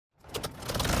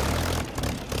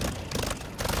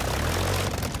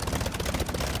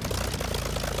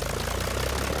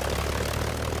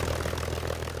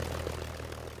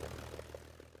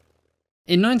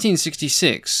In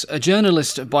 1966, a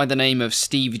journalist by the name of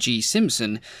Steve G.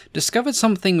 Simpson discovered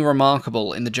something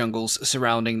remarkable in the jungles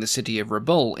surrounding the city of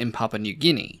Rabaul in Papua New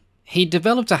Guinea. He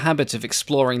developed a habit of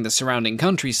exploring the surrounding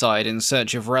countryside in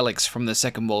search of relics from the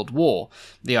Second World War,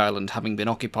 the island having been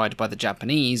occupied by the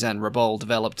Japanese and Rabaul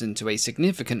developed into a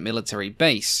significant military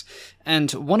base, and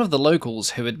one of the locals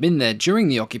who had been there during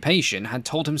the occupation had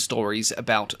told him stories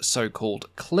about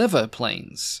so-called clever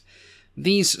planes.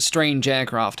 These strange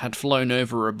aircraft had flown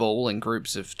over Rabaul in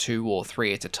groups of 2 or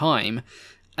 3 at a time,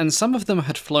 and some of them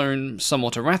had flown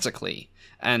somewhat erratically,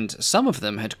 and some of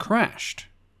them had crashed.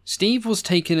 Steve was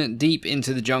taken deep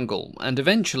into the jungle and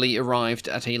eventually arrived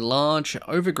at a large,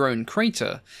 overgrown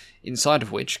crater, inside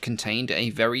of which contained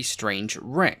a very strange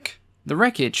wreck. The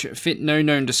wreckage fit no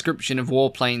known description of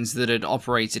warplanes that had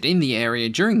operated in the area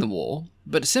during the war,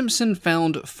 but Simpson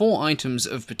found 4 items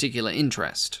of particular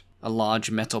interest. A large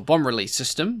metal bomb release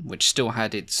system, which still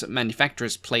had its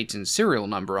manufacturer's plate and serial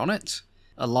number on it,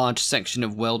 a large section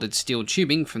of welded steel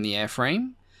tubing from the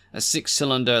airframe, a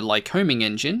 6-cylinder Lycoming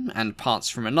engine and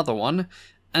parts from another one,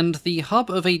 and the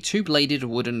hub of a 2-bladed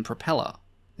wooden propeller.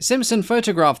 Simpson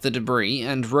photographed the debris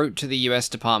and wrote to the US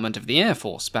Department of the Air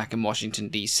Force back in Washington,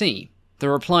 D.C. The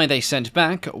reply they sent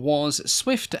back was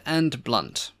swift and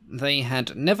blunt. They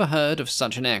had never heard of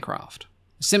such an aircraft.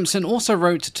 Simpson also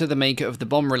wrote to the maker of the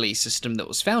bomb release system that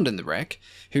was found in the wreck,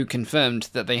 who confirmed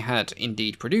that they had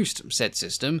indeed produced said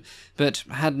system, but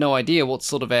had no idea what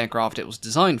sort of aircraft it was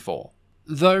designed for.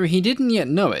 Though he didn't yet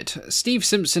know it, Steve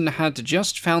Simpson had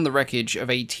just found the wreckage of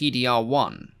a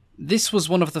TDR-1. This was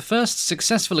one of the first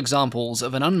successful examples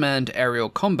of an unmanned aerial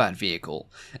combat vehicle,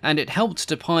 and it helped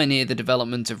to pioneer the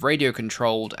development of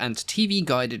radio-controlled and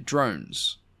TV-guided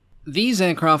drones. These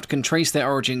aircraft can trace their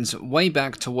origins way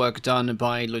back to work done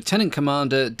by Lieutenant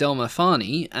Commander Delmer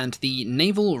Farney and the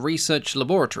Naval Research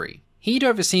Laboratory. He'd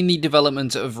overseen the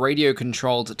development of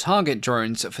radio-controlled target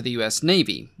drones for the US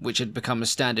Navy, which had become a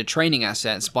standard training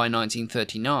asset by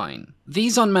 1939.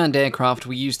 These unmanned aircraft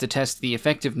were used to test the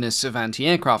effectiveness of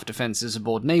anti-aircraft defenses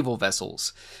aboard naval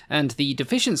vessels, and the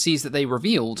deficiencies that they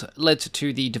revealed led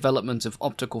to the development of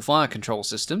optical fire control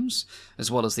systems, as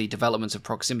well as the development of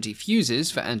proximity fuses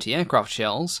for anti-aircraft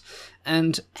shells,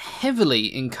 and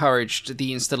heavily encouraged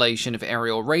the installation of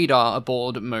aerial radar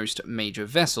aboard most major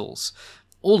vessels,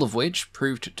 all of which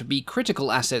proved to be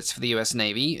critical assets for the US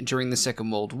Navy during the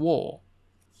Second World War.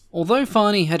 Although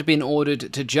Farney had been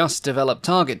ordered to just develop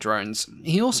target drones,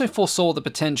 he also foresaw the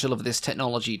potential of this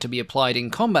technology to be applied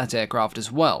in combat aircraft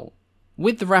as well.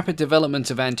 With the rapid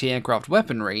development of anti-aircraft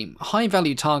weaponry,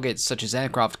 high-value targets such as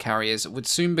aircraft carriers would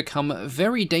soon become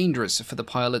very dangerous for the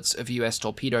pilots of US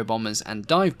torpedo bombers and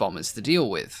dive bombers to deal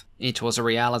with. It was a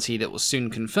reality that was soon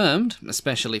confirmed,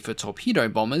 especially for torpedo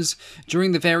bombers,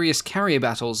 during the various carrier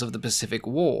battles of the Pacific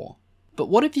War. But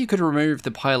what if you could remove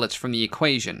the pilot from the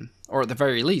equation, or at the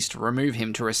very least remove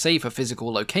him to a safer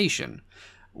physical location?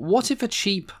 What if a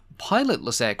cheap,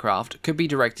 pilotless aircraft could be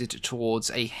directed towards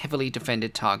a heavily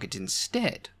defended target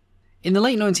instead? In the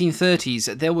late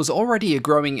 1930s, there was already a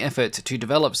growing effort to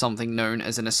develop something known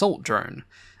as an assault drone,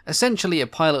 essentially a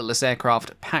pilotless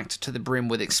aircraft packed to the brim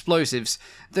with explosives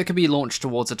that could be launched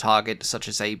towards a target such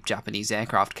as a Japanese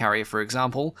aircraft carrier, for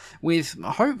example, with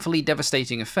hopefully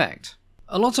devastating effect.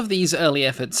 A lot of these early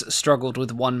efforts struggled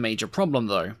with one major problem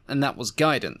though, and that was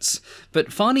guidance,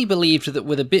 but Farney believed that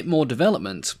with a bit more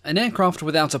development, an aircraft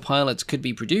without a pilot could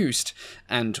be produced,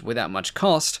 and without much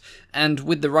cost, and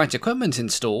with the right equipment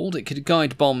installed, it could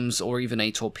guide bombs or even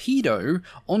a torpedo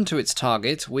onto its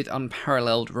target with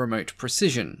unparalleled remote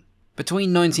precision.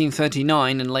 Between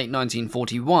 1939 and late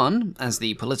 1941, as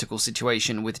the political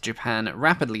situation with Japan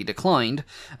rapidly declined,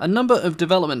 a number of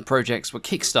development projects were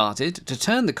kickstarted to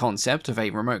turn the concept of a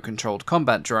remote-controlled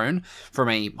combat drone from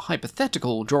a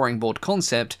hypothetical drawing board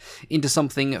concept into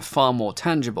something far more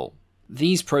tangible.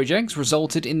 These projects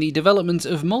resulted in the development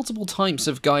of multiple types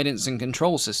of guidance and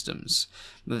control systems.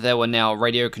 There were now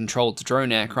radio-controlled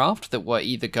drone aircraft that were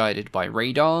either guided by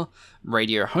radar,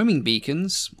 radio homing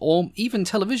beacons, or even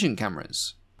television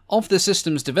cameras. Of the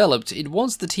systems developed, it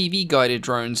was the TV-guided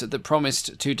drones that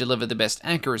promised to deliver the best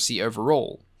accuracy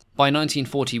overall. By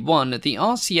 1941, the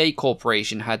RCA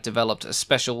Corporation had developed a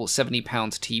special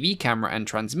 70-pound TV camera and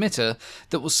transmitter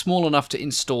that was small enough to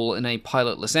install in a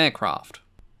pilotless aircraft.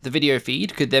 The video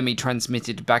feed could then be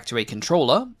transmitted back to a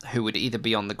controller, who would either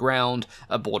be on the ground,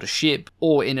 aboard a ship,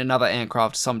 or in another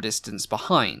aircraft some distance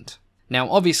behind. Now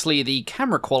obviously the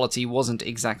camera quality wasn't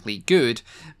exactly good,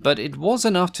 but it was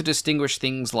enough to distinguish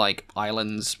things like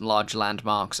islands, large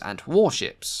landmarks, and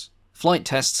warships. Flight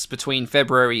tests between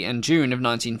February and June of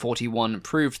 1941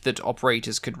 proved that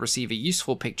operators could receive a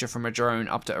useful picture from a drone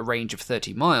up to a range of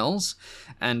 30 miles,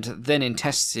 and then in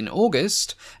tests in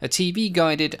August, a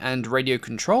TV-guided and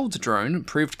radio-controlled drone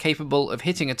proved capable of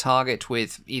hitting a target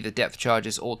with either depth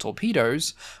charges or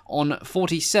torpedoes on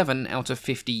 47 out of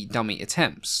 50 dummy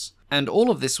attempts. And all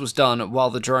of this was done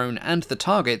while the drone and the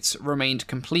targets remained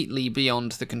completely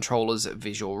beyond the controller's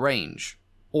visual range.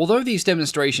 Although these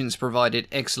demonstrations provided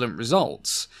excellent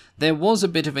results, there was a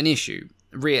bit of an issue: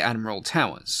 Rear Admiral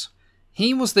Towers.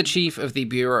 He was the chief of the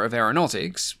Bureau of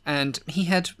Aeronautics, and he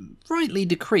had rightly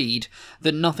decreed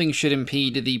that nothing should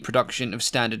impede the production of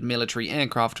standard military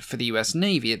aircraft for the US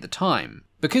Navy at the time.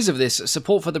 Because of this,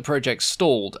 support for the project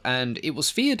stalled, and it was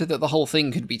feared that the whole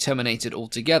thing could be terminated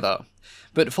altogether.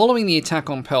 But following the attack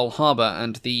on Pearl Harbor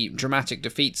and the dramatic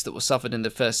defeats that were suffered in the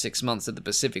first 6 months of the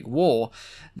Pacific War,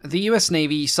 the US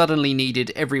Navy suddenly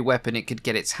needed every weapon it could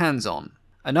get its hands on.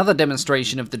 Another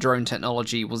demonstration of the drone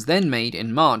technology was then made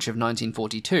in March of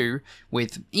 1942,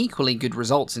 with equally good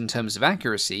results in terms of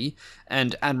accuracy,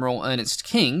 and Admiral Ernest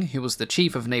King, who was the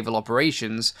Chief of Naval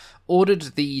Operations,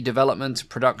 ordered the development,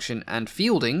 production, and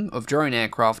fielding of drone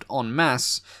aircraft en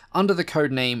masse under the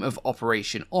codename of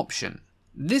Operation Option.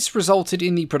 This resulted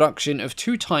in the production of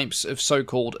two types of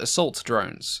so-called assault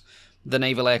drones: the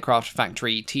Naval Aircraft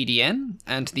Factory TDN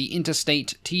and the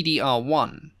Interstate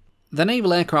TDR-1. The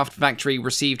Naval Aircraft Factory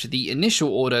received the initial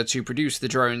order to produce the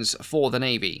drones for the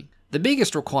Navy. The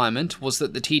biggest requirement was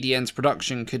that the TDN's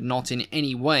production could not in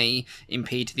any way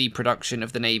impede the production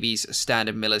of the Navy's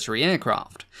standard military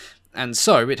aircraft, and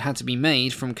so it had to be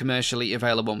made from commercially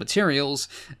available materials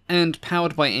and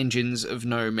powered by engines of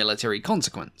no military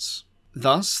consequence.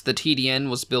 Thus, the TDN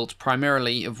was built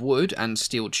primarily of wood and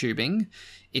steel tubing.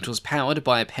 It was powered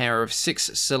by a pair of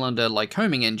 6-cylinder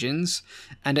Lycoming engines,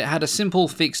 and it had a simple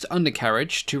fixed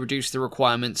undercarriage to reduce the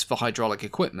requirements for hydraulic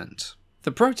equipment.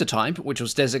 The prototype, which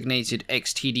was designated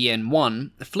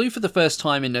XTDN-1, flew for the first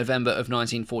time in November of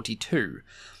 1942,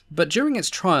 but during its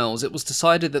trials it was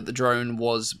decided that the drone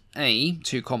was A,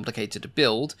 too complicated to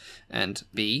build, and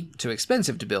B, too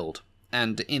expensive to build.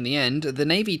 And in the end, the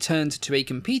Navy turned to a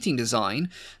competing design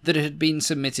that had been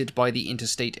submitted by the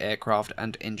Interstate Aircraft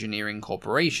and Engineering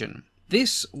Corporation.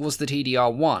 This was the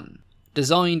TDR-1.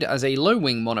 Designed as a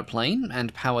low-wing monoplane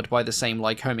and powered by the same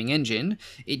Lycoming engine,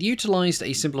 it utilized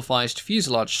a simplified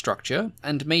fuselage structure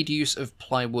and made use of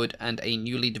plywood and a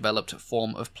newly developed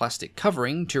form of plastic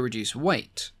covering to reduce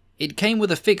weight. It came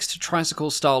with a fixed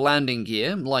tricycle-style landing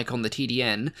gear, like on the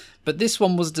TDN, but this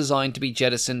one was designed to be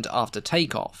jettisoned after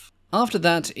takeoff. After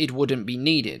that, it wouldn't be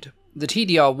needed. The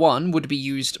TDR-1 would be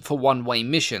used for one-way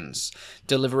missions,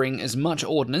 delivering as much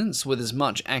ordnance with as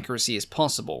much accuracy as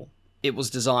possible. It was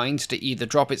designed to either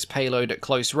drop its payload at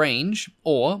close range,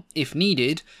 or, if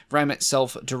needed, ram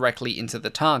itself directly into the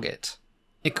target.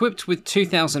 Equipped with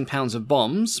 2,000 pounds of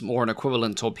bombs, or an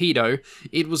equivalent torpedo,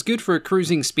 it was good for a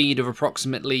cruising speed of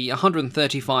approximately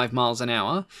 135 miles an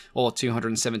hour, or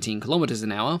 217 kilometers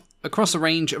an hour, across a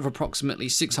range of approximately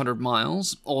 600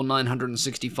 miles, or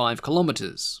 965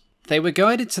 kilometers. They were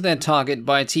guided to their target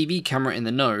by a TV camera in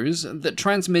the nose that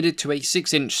transmitted to a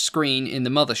 6-inch screen in the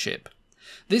mothership.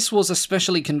 This was a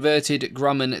specially converted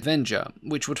Grumman Avenger,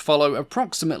 which would follow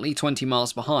approximately 20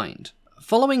 miles behind.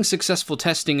 Following successful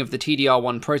testing of the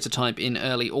TDR-1 prototype in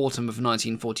early autumn of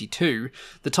 1942,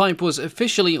 the type was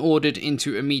officially ordered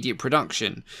into immediate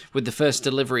production, with the first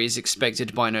deliveries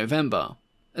expected by November.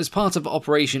 As part of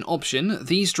Operation Option,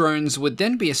 these drones would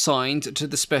then be assigned to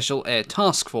the Special Air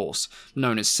Task Force,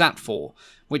 known as SATFOR,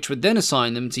 which would then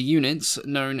assign them to units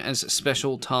known as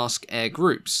Special Task Air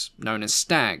Groups, known as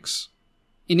STAGs.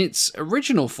 In its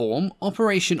original form,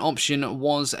 Operation Option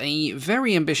was a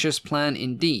very ambitious plan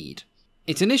indeed.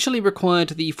 It initially required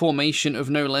the formation of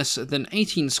no less than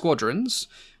 18 squadrons,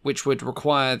 which would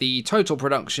require the total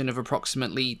production of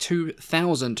approximately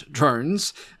 2,000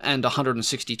 drones and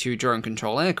 162 drone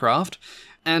control aircraft,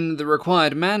 and the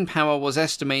required manpower was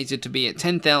estimated to be at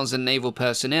 10,000 naval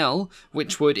personnel,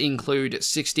 which would include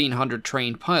 1,600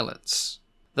 trained pilots.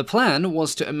 The plan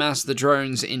was to amass the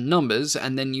drones in numbers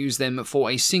and then use them for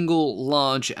a single,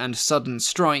 large, and sudden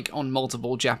strike on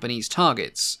multiple Japanese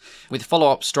targets, with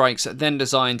follow-up strikes then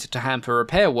designed to hamper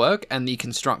repair work and the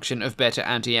construction of better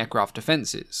anti-aircraft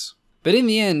defenses. But in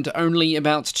the end, only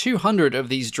about 200 of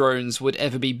these drones would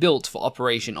ever be built for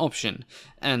Operation Option,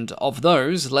 and of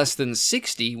those, less than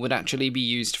 60 would actually be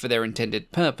used for their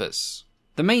intended purpose.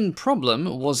 The main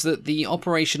problem was that the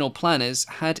operational planners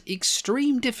had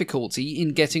extreme difficulty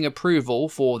in getting approval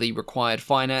for the required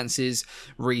finances,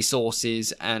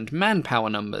 resources, and manpower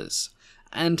numbers.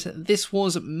 and this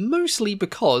was mostly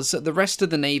because the rest of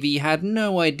the Navy had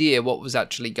no idea what was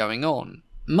actually going on.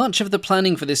 Much of the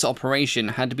planning for this operation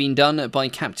had been done by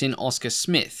Captain Oscar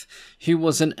Smith, who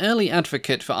was an early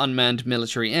advocate for unmanned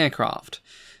military aircraft.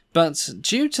 But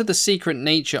due to the secret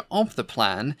nature of the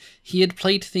plan, he had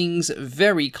played things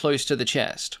very close to the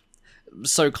chest.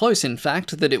 So close, in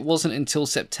fact, that it wasn't until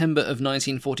September of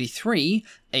 1943,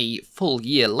 a full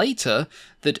year later,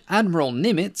 that Admiral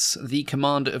Nimitz, the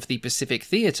commander of the Pacific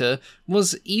Theater,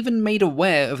 was even made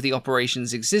aware of the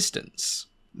operation's existence.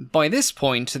 By this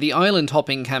point, the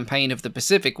island-hopping campaign of the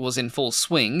Pacific was in full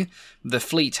swing, the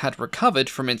fleet had recovered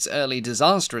from its early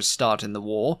disastrous start in the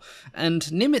war, and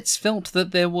Nimitz felt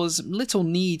that there was little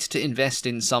need to invest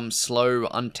in some slow,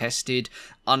 untested,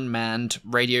 unmanned,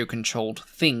 radio-controlled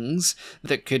things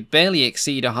that could barely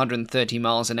exceed 130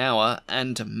 miles an hour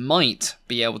and might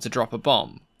be able to drop a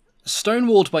bomb.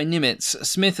 Stonewalled by Nimitz,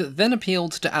 Smith then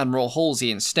appealed to Admiral Halsey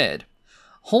instead.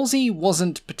 Halsey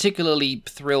wasn't particularly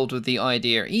thrilled with the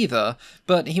idea either,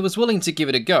 but he was willing to give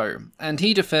it a go, and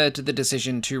he deferred the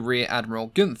decision to Rear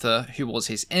Admiral Gunther, who was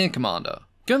his air commander.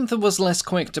 Gunther was less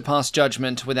quick to pass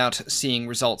judgment without seeing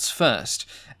results first,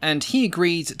 and he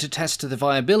agreed to test the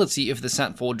viability of the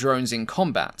SAT-4 drones in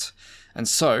combat. And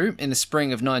so, in the spring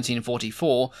of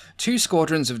 1944, 2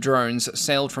 squadrons of drones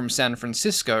sailed from San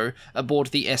Francisco aboard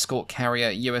the escort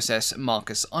carrier USS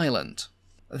Marcus Island.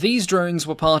 These drones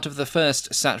were part of the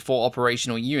first SAT-4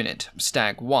 operational unit,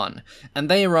 Stag-1, and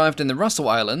they arrived in the Russell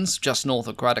Islands, just north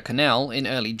of Guadalcanal, in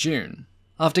early June.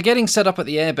 After getting set up at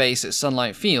the airbase at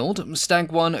Sunlight Field,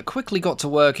 Stag-1 quickly got to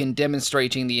work in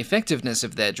demonstrating the effectiveness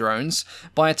of their drones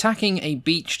by attacking a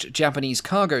beached Japanese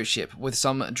cargo ship with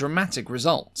some dramatic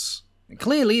results.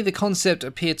 Clearly, the concept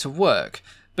appeared to work,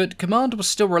 but Command was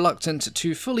still reluctant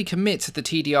to fully commit the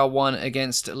TDR-1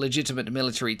 against legitimate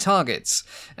military targets,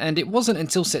 and it wasn't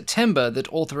until September that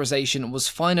authorization was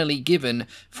finally given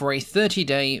for a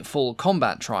 30-day full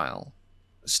combat trial.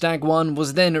 Stag-1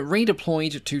 was then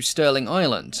redeployed to Sterling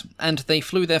Island, and they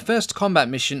flew their first combat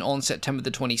mission on September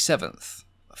the 27th.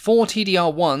 4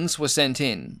 TDR-1s were sent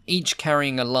in, each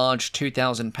carrying a large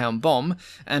 2,000-pound bomb,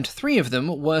 and 3 of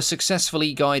them were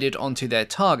successfully guided onto their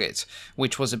target,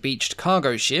 which was a beached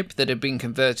cargo ship that had been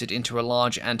converted into a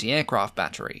large anti-aircraft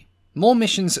battery. More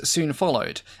missions soon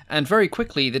followed, and very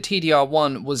quickly the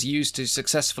TDR-1 was used to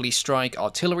successfully strike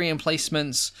artillery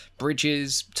emplacements,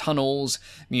 bridges, tunnels,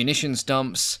 munitions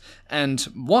dumps, and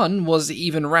one was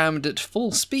even rammed at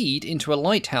full speed into a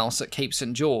lighthouse at Cape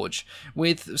St. George,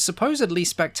 with supposedly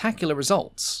spectacular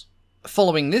results.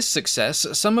 Following this success,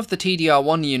 some of the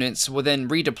TDR-1 units were then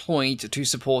redeployed to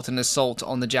support an assault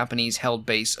on the Japanese-held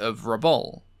base of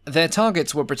Rabaul. Their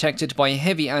targets were protected by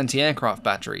heavy anti-aircraft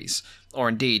batteries, or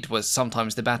indeed was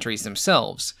sometimes the batteries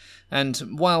themselves, and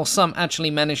while some actually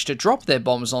managed to drop their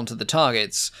bombs onto the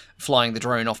targets, flying the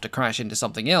drone off to crash into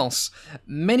something else,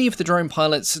 many of the drone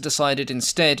pilots decided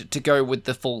instead to go with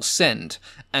the full send,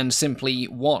 and simply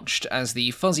watched as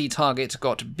the fuzzy target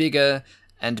got bigger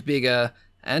and bigger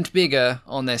and bigger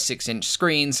on their 6-inch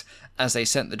screens as they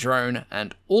sent the drone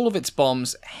and all of its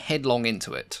bombs headlong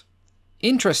into it.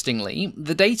 Interestingly,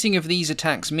 the dating of these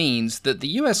attacks means that the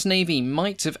US Navy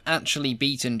might have actually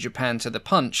beaten Japan to the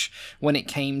punch when it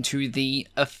came to the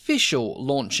official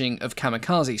launching of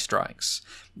kamikaze strikes,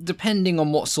 depending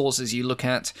on what sources you look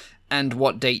at and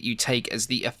what date you take as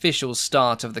the official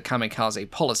start of the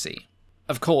kamikaze policy.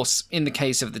 Of course, in the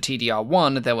case of the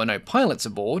TDR-1, there were no pilots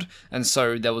aboard, and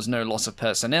so there was no loss of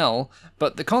personnel,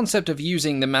 but the concept of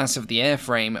using the mass of the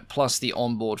airframe plus the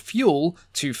onboard fuel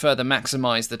to further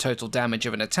maximize the total damage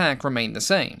of an attack remained the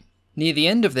same. Near the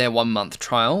end of their 1-month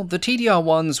trial, the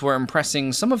TDR-1s were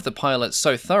impressing some of the pilots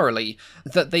so thoroughly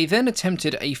that they then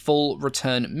attempted a full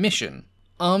return mission.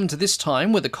 Armed this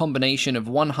time with a combination of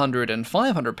 100 and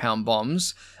 500-pound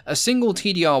bombs, a single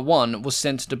TDR-1 was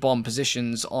sent to bomb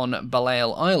positions on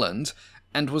Rabaul Island,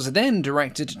 and was then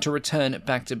directed to return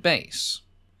back to base.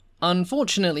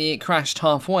 Unfortunately, it crashed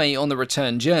halfway on the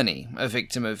return journey, a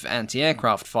victim of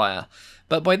anti-aircraft fire,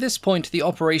 but by this point the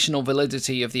operational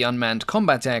validity of the unmanned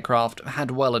combat aircraft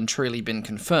had well and truly been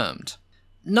confirmed.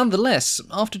 Nonetheless,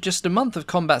 after just a month of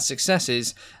combat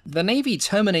successes, the Navy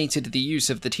terminated the use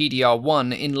of the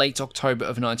TDR-1 in late October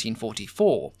of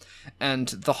 1944, and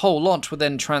the whole lot were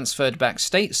then transferred back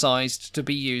stateside to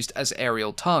be used as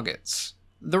aerial targets.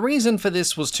 The reason for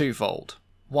this was twofold.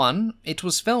 One, it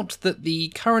was felt that the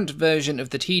current version of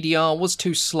the TDR was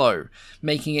too slow,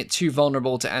 making it too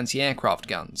vulnerable to anti-aircraft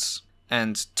guns.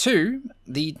 And two,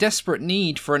 the desperate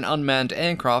need for an unmanned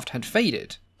aircraft had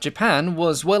faded. Japan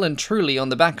was well and truly on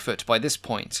the back foot by this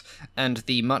point, and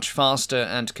the much faster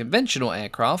and conventional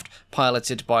aircraft,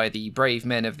 piloted by the brave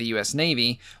men of the US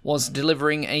Navy, was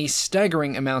delivering a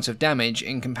staggering amount of damage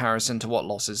in comparison to what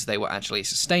losses they were actually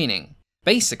sustaining.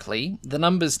 Basically, the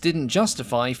numbers didn't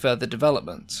justify further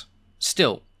development.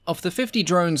 Still, of the 50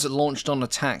 drones launched on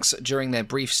attacks during their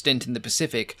brief stint in the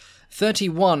Pacific,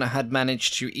 31 had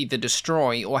managed to either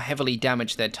destroy or heavily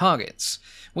damage their targets,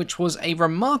 which was a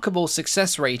remarkable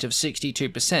success rate of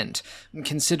 62%,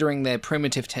 considering their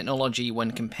primitive technology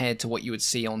when compared to what you would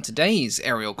see on today's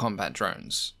aerial combat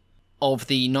drones. Of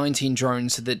the 19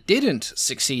 drones that didn't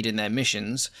succeed in their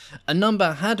missions, a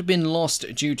number had been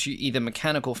lost due to either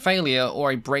mechanical failure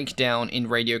or a breakdown in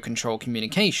radio control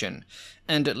communication,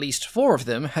 and at least 4 of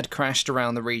them had crashed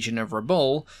around the region of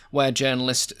Rabaul, where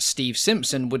journalist Steve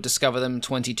Simpson would discover them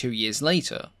 22 years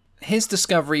later. His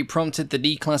discovery prompted the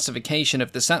declassification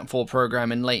of the SAT-4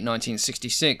 program in late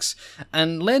 1966,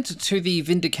 and led to the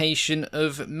vindication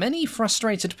of many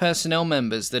frustrated personnel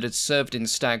members that had served in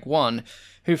Stag-1,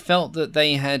 who felt that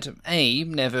they had A.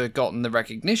 never gotten the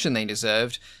recognition they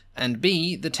deserved, and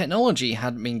B. the technology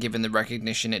hadn't been given the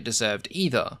recognition it deserved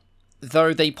either.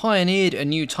 Though they pioneered a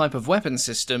new type of weapon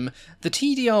system, the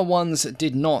TDR-1s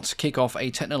did not kick off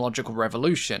a technological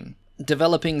revolution.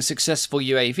 Developing successful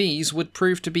UAVs would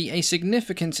prove to be a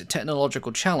significant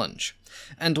technological challenge,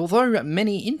 and although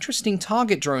many interesting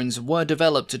target drones were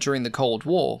developed during the Cold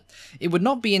War, it would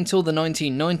not be until the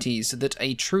 1990s that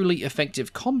a truly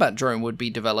effective combat drone would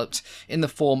be developed in the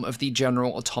form of the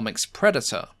General Atomics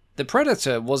Predator. The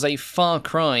Predator was a far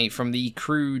cry from the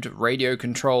crude,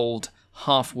 radio-controlled,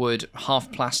 half-wood,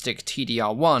 half-plastic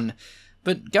TDR-1,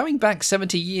 but going back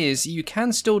 70 years, you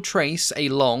can still trace a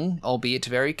long, albeit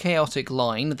very chaotic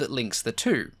line that links the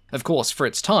two. Of course, for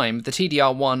its time, the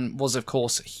TDR-1 was of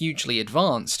course hugely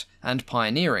advanced and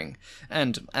pioneering,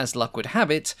 and as luck would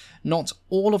have it, not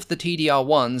all of the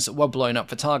TDR-1s were blown up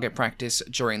for target practice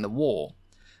during the war.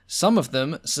 Some of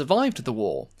them survived the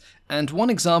war, and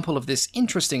one example of this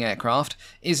interesting aircraft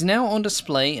is now on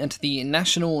display at the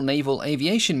National Naval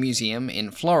Aviation Museum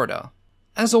in Florida.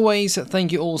 As always,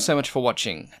 thank you all so much for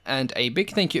watching, and a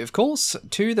big thank you, of course,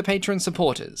 to the Patreon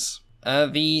supporters.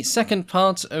 The second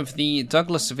part of the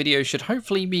Douglas video should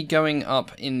hopefully be going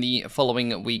up in the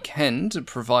following weekend,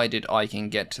 provided I can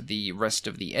get the rest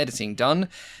of the editing done.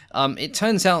 It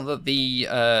turns out that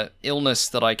the illness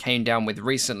that I came down with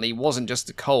recently wasn't just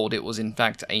a cold, it was in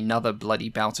fact another bloody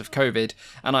bout of COVID,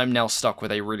 and I'm now stuck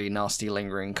with a really nasty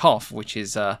lingering cough, which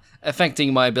is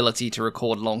affecting my ability to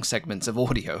record long segments of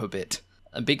audio a bit.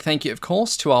 A big thank you, of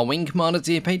course, to our Wing Commander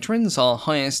tier patrons, our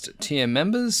highest tier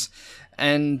members,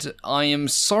 and I am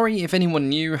sorry if anyone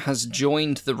new has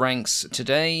joined the ranks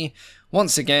today.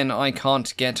 Once again, I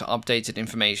can't get updated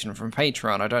information from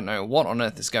Patreon. I don't know what on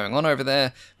earth is going on over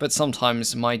there, but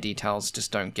sometimes my details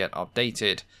just don't get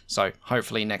updated, so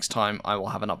hopefully next time I will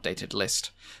have an updated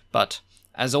list. But,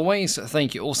 as always,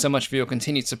 thank you all so much for your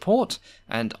continued support,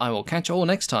 and I will catch you all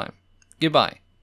next time. Goodbye.